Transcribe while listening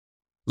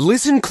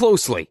Listen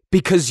closely,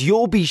 because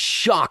you'll be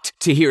shocked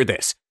to hear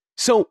this.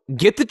 So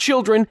get the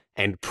children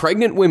and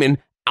pregnant women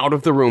out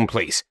of the room,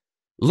 please.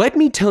 Let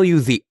me tell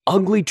you the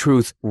ugly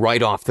truth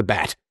right off the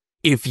bat.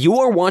 If you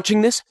are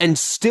watching this and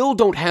still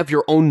don't have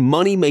your own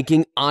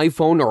money-making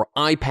iPhone or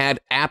iPad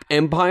app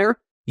empire,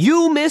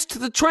 you missed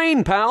the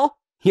train, pal.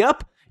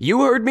 Yep,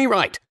 you heard me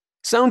right.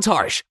 Sounds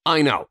harsh,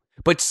 I know,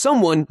 but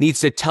someone needs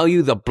to tell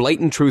you the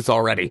blatant truth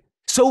already.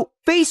 So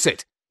face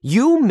it,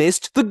 you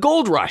missed the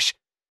gold rush.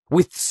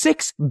 With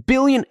 6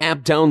 billion app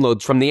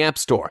downloads from the App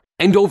Store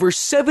and over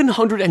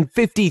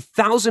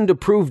 750,000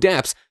 approved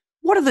apps,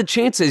 what are the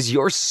chances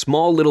your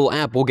small little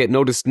app will get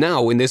noticed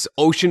now in this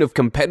ocean of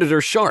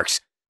competitor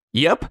sharks?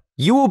 Yep,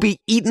 you will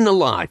be eaten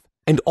alive,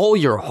 and all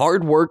your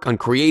hard work on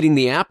creating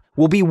the app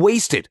will be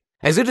wasted,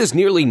 as it is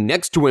nearly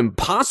next to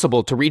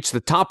impossible to reach the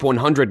top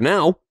 100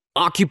 now,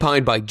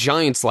 occupied by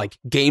giants like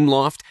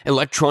Gameloft,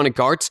 Electronic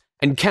Arts,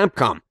 and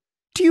Capcom.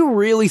 Do you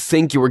really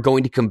think you are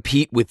going to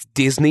compete with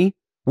Disney?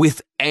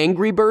 With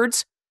Angry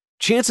Birds?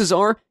 Chances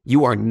are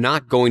you are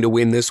not going to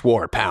win this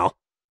war, pal.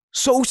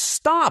 So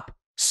stop!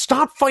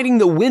 Stop fighting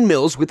the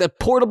windmills with a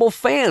portable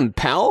fan,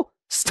 pal!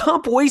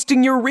 Stop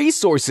wasting your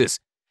resources!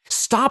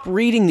 Stop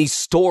reading these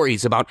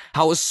stories about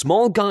how a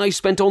small guy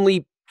spent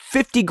only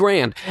 50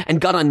 grand and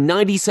got on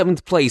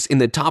 97th place in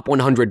the top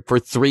 100 for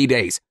 3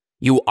 days.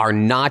 You are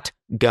not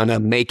gonna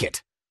make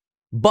it.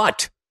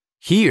 But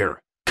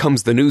here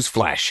comes the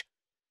newsflash.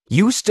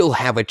 You still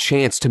have a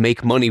chance to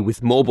make money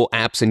with mobile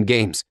apps and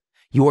games.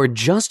 You are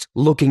just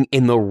looking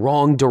in the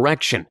wrong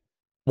direction.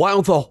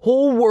 While the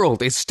whole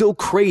world is still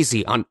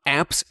crazy on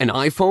apps and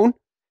iPhone,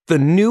 the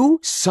new,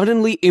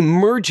 suddenly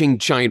emerging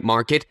giant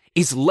market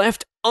is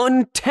left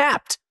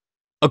untapped.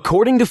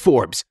 According to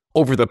Forbes,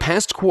 over the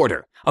past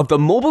quarter, of the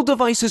mobile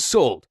devices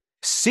sold,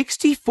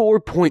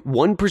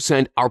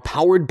 64.1% are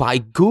powered by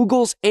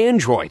Google's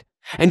Android,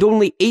 and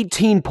only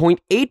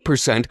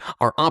 18.8%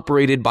 are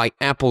operated by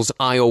Apple's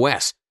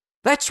iOS.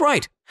 That's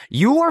right,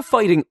 you are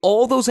fighting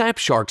all those app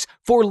sharks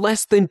for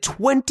less than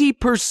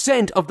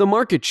 20% of the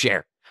market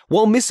share,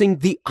 while missing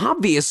the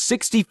obvious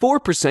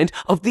 64%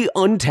 of the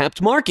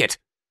untapped market.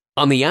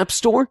 On the App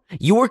Store,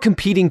 you are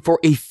competing for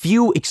a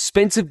few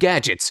expensive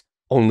gadgets,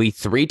 only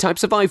 3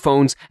 types of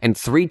iPhones and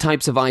 3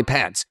 types of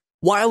iPads.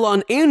 While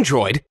on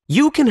Android,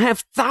 you can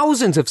have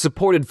thousands of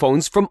supported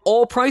phones from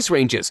all price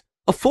ranges,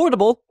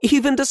 affordable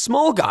even to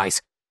small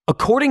guys.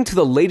 According to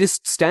the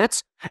latest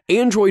stats,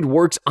 Android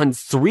works on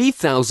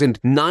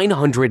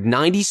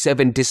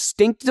 3,997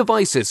 distinct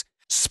devices,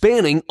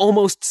 spanning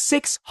almost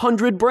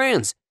 600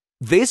 brands.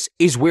 This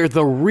is where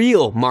the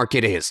real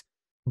market is.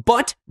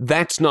 But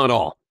that's not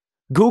all.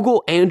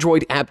 Google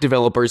Android app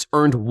developers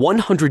earned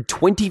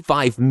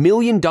 $125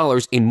 million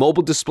in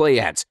mobile display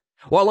ads,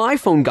 while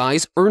iPhone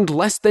guys earned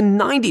less than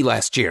 90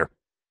 last year.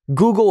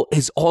 Google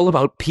is all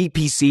about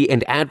PPC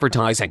and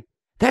advertising.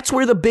 That's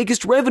where the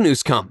biggest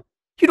revenues come.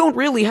 You don't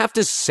really have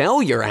to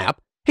sell your app.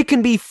 It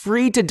can be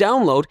free to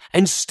download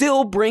and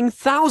still bring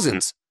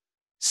thousands.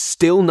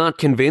 Still not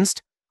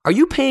convinced? Are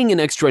you paying an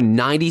extra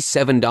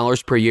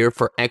 $97 per year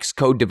for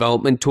Xcode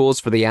development tools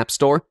for the App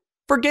Store?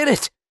 Forget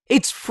it.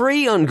 It's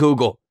free on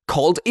Google,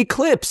 called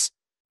Eclipse.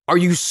 Are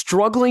you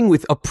struggling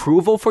with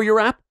approval for your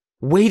app?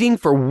 Waiting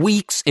for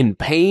weeks in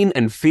pain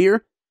and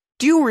fear?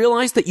 Do you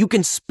realize that you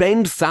can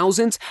spend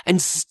thousands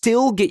and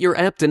still get your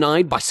app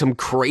denied by some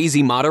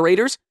crazy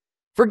moderators?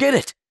 Forget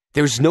it.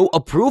 There's no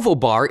approval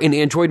bar in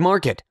Android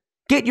market.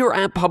 Get your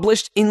app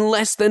published in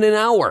less than an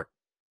hour.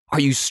 Are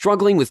you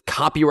struggling with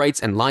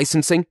copyrights and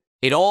licensing?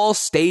 It all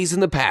stays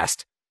in the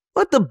past.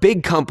 Let the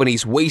big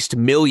companies waste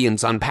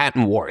millions on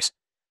patent wars.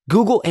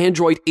 Google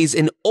Android is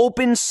an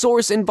open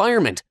source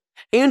environment.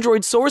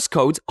 Android source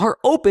codes are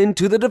open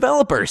to the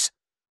developers.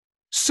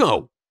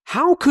 So,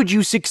 how could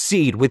you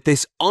succeed with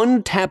this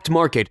untapped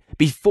market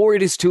before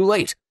it is too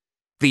late?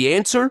 The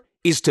answer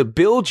is to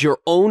build your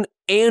own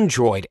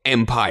Android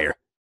empire.